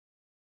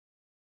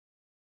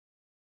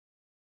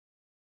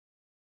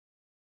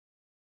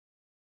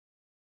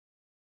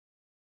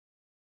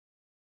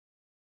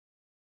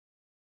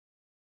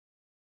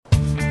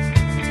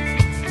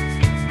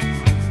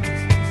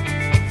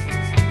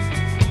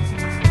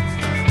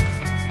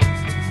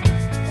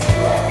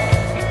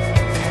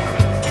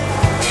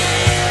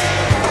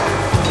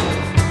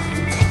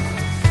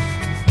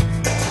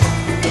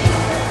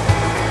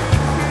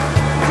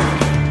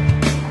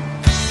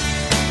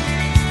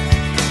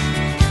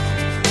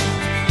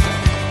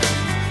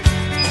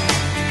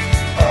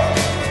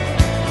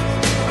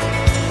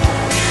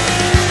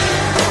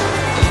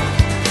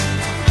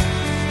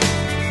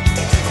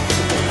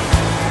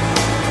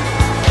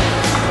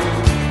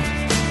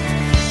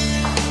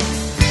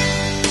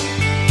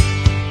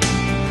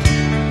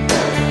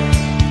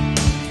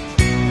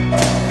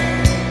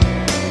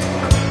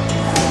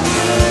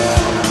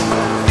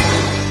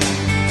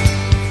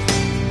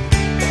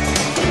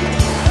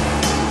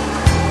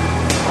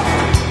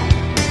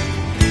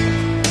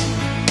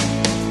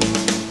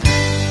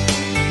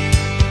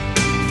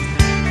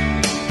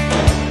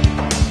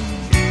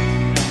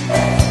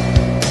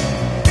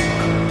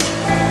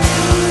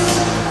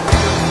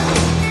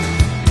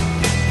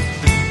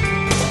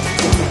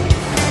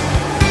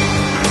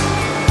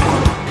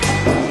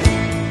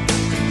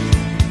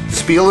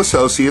Spiel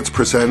Associates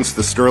presents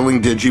the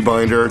Sterling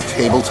Digibinder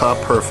Tabletop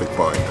Perfect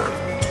Binder.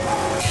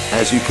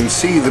 As you can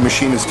see, the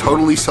machine is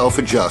totally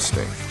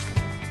self-adjusting.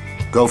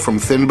 Go from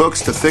thin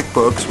books to thick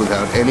books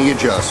without any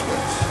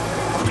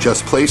adjustments.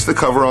 Just place the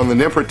cover on the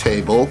nipper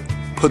table,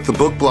 put the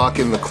book block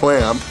in the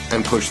clamp,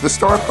 and push the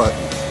start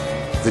button.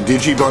 The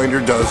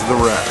Digibinder does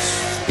the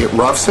rest. It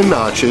roughs and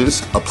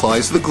notches,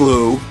 applies the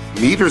glue,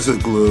 meters the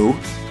glue,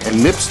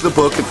 and nips the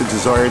book at the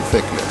desired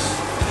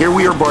thickness. Here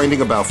we are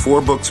binding about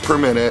 4 books per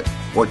minute,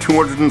 or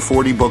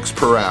 240 books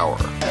per hour.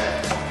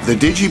 The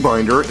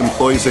Digibinder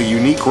employs a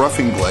unique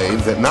roughing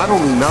blade that not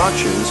only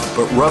notches,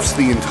 but roughs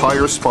the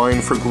entire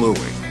spine for gluing.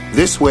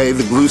 This way,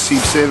 the glue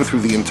seeps in through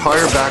the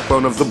entire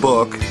backbone of the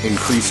book,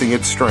 increasing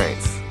its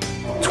strength.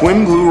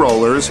 Twin glue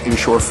rollers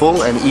ensure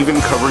full and even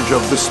coverage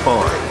of the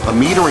spine. A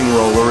metering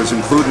roller is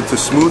included to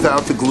smooth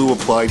out the glue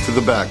applied to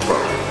the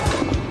backbone.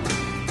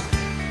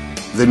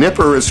 The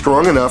nipper is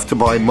strong enough to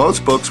bind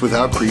most books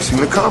without creasing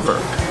the cover.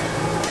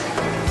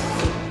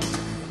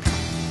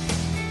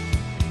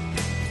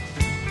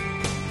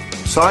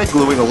 Side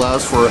gluing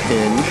allows for a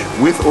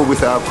hinge, with or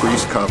without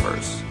creased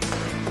covers.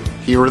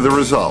 Here are the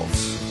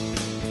results.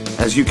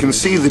 As you can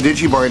see, the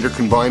Digibinder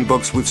can bind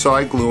books with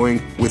side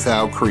gluing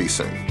without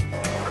creasing.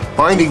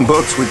 Binding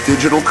books with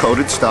digital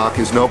coated stock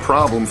is no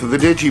problem for the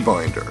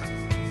Digibinder.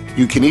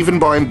 You can even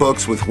bind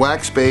books with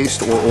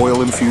wax-based or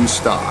oil-infused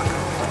stock.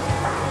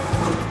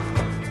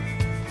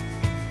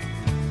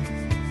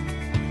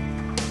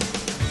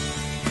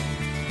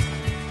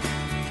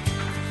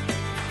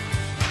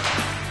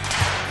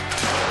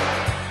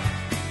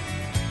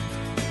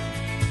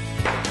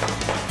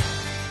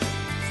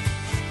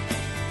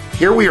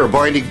 Here we are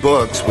binding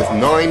books with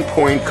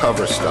 9-point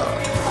cover stock.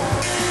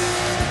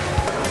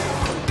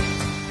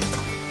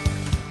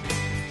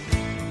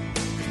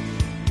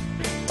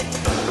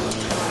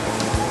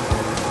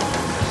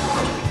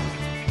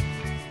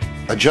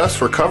 Adjust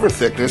for cover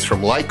thickness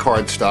from light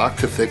cardstock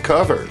to thick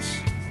covers.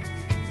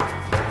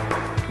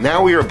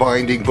 Now we are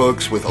binding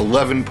books with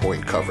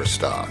 11-point cover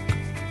stock.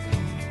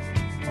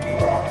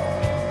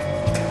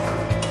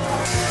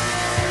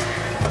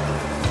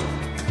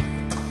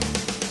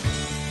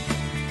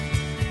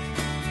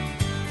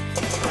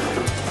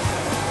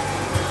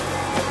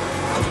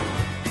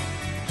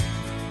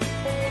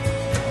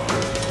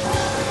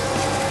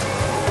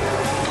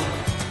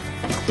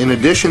 In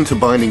addition to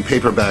binding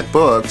paperback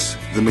books,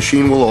 the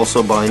machine will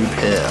also bind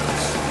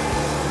pads.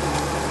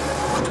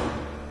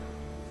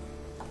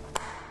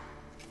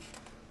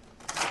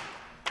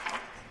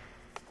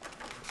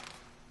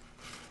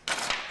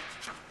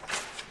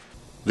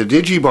 The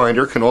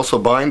Digibinder can also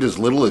bind as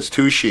little as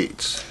 2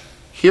 sheets.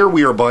 Here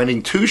we are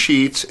binding 2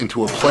 sheets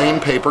into a plain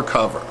paper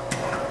cover.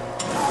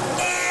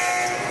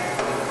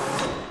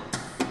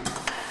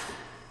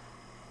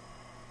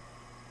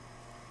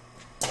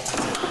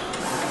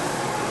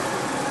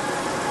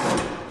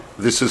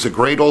 This is a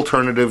great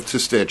alternative to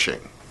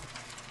stitching.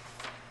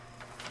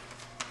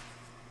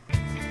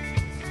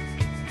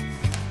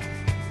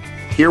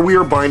 Here we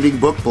are binding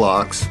book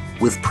blocks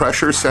with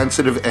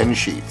pressure-sensitive end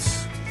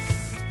sheets.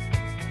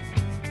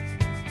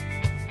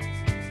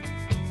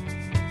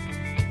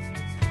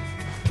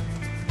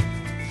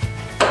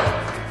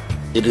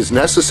 It is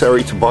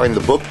necessary to bind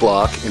the book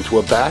block into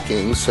a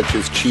backing such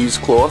as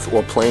cheesecloth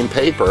or plain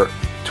paper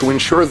to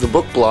ensure the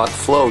book block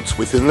floats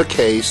within the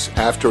case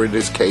after it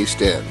is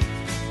cased in.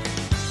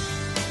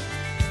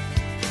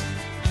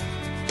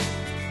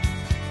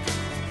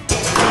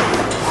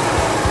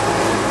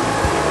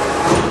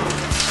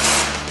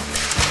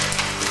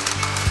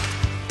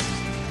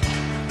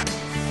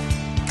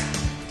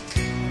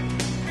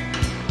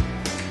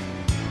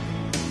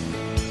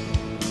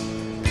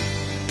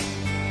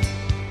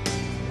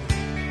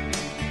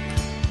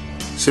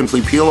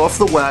 Simply peel off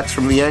the wax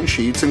from the end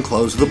sheets and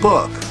close the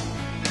book.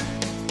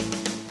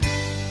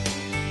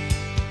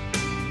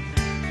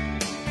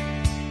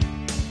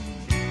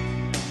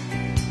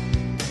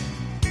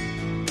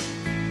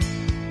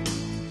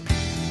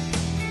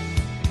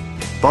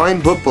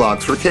 Bind book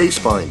blocks for case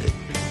binding.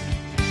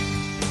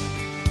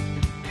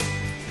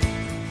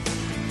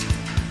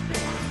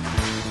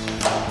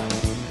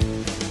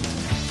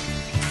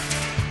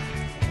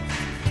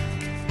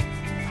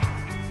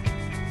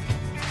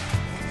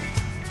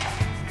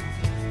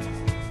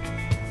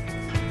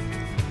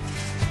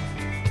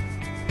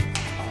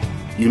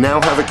 You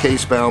now have a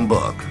case-bound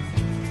book.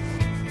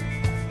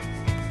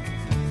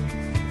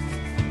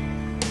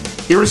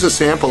 Here is a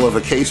sample of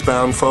a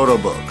case-bound photo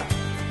book.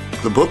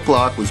 The book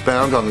block was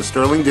bound on the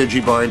Sterling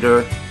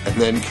Digibinder and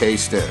then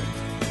cased in.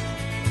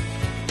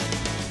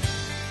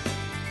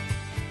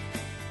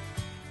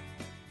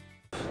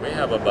 We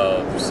have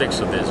about 6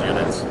 of these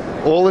units.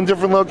 All in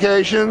different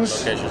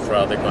locations? Locations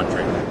throughout the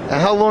country.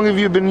 And how long have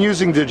you been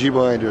using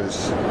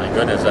Digibinders? My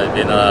goodness, I've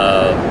been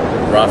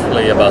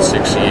roughly about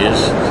 6 years,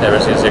 ever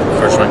since the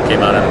first one came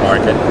out in the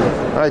market.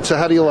 Alright, so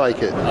how do you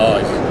like it? Oh,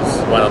 it's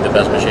one of the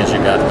best machines you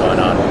got going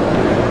on.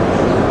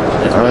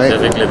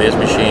 Specifically this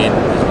machine,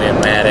 it's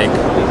pneumatic.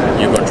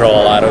 You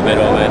control a lot of it,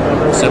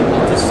 simple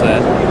to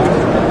set.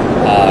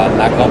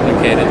 Not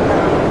complicated.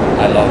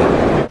 I love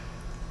it.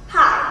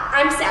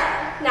 Hi, I'm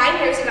Sarah. 9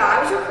 years ago,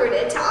 I was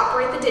recruited to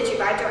operate the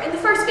Digibinder in the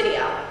first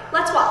video.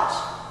 Let's watch.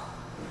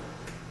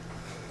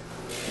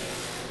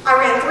 I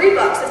ran 3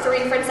 books of 3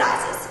 different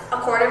sizes,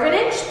 1/4 of an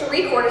inch,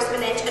 3/4 of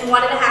an inch, and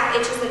 1.5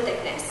 inches in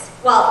thickness.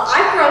 Well,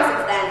 I've grown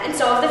since then, and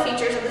so have the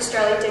features of the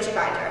Sterling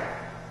Digibinder.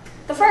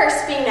 The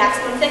first being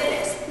maximum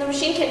thickness. The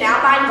machine can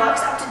now bind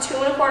books up to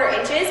 2¼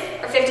 inches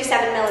or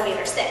 57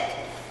 millimeters thick.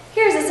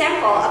 Here's a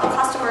sample of a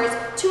customer's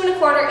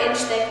 2¼ inch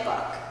thick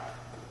book.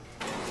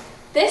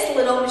 This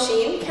little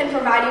machine can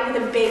provide you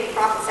with a big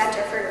profit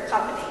center for your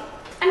company.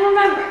 And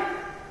remember,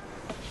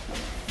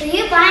 For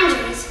you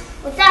binders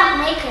without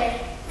maker,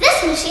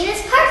 this machine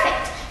is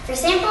perfect for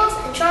samples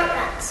and short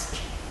runs.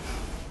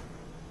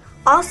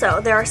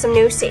 also, there are some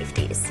new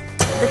safeties.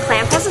 The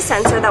clamp has a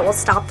sensor that will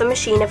stop the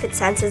machine if it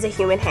senses a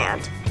human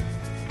hand.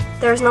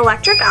 There's an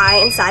electric eye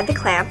inside the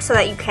clamp so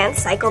that you can't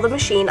cycle the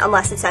machine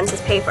unless it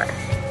senses paper.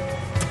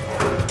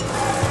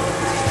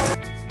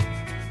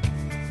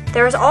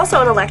 There is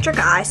also an electric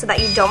eye so that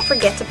you don't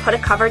forget to put a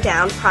cover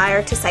down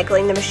prior to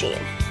cycling the machine.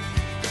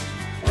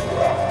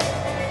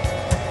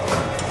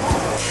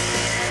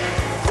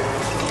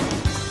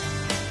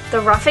 The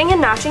roughing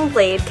and notching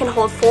blade can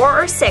hold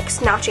 4 or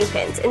 6 notching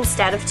pins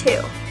instead of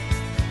 2.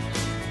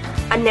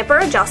 A nipper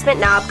adjustment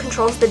knob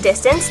controls the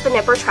distance the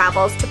nipper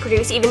travels to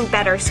produce even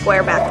better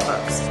square back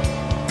books.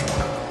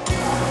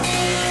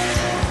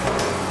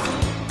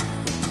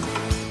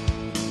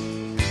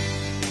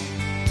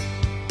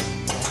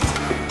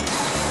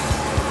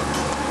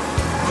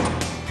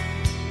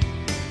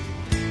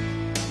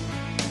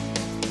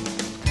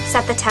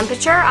 Set the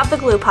temperature of the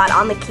glue pot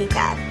on the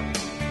keypad.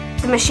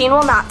 The machine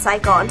will not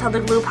cycle until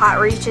the glue pot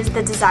reaches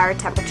the desired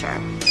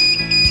temperature.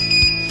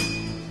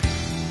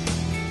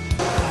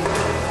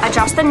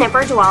 Adjust the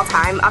nipper dwell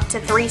time up to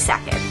 3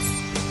 seconds.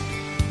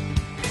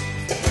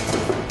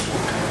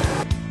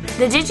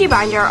 The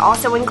Digibinder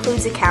also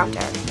includes a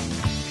counter.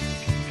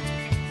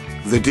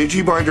 The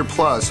Digibinder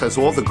Plus has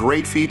all the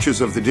great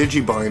features of the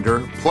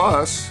Digibinder,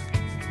 plus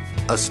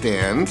a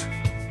stand,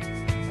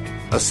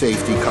 a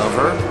safety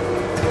cover,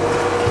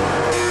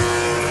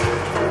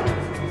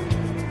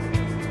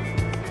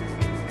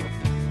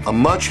 a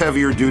much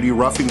heavier duty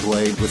roughing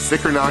blade with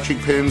thicker notching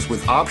pins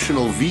with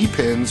optional V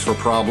pins for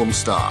problem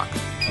stock,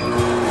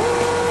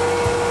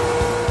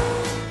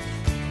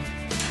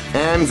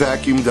 and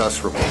vacuum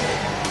dust removal.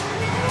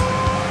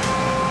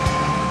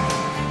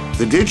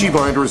 The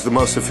Digibinder is the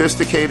most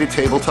sophisticated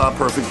tabletop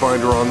perfect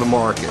binder on the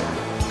market.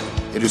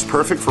 It is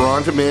perfect for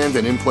on-demand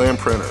and in-plan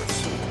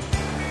printers.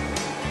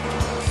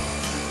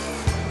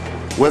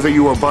 Whether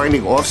you are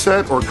binding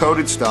offset or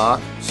coated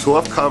stock,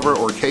 soft cover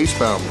or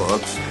case-bound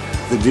books,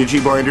 the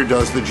Digibinder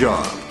does the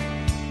job.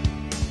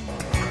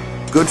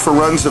 Good for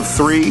runs of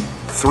 3,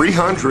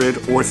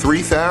 300, or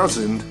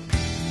 3,000,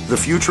 the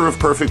future of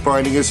perfect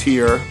binding is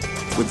here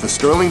with the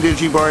Sterling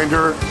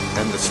Digibinder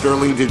and the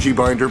Sterling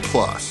Digibinder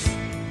Plus.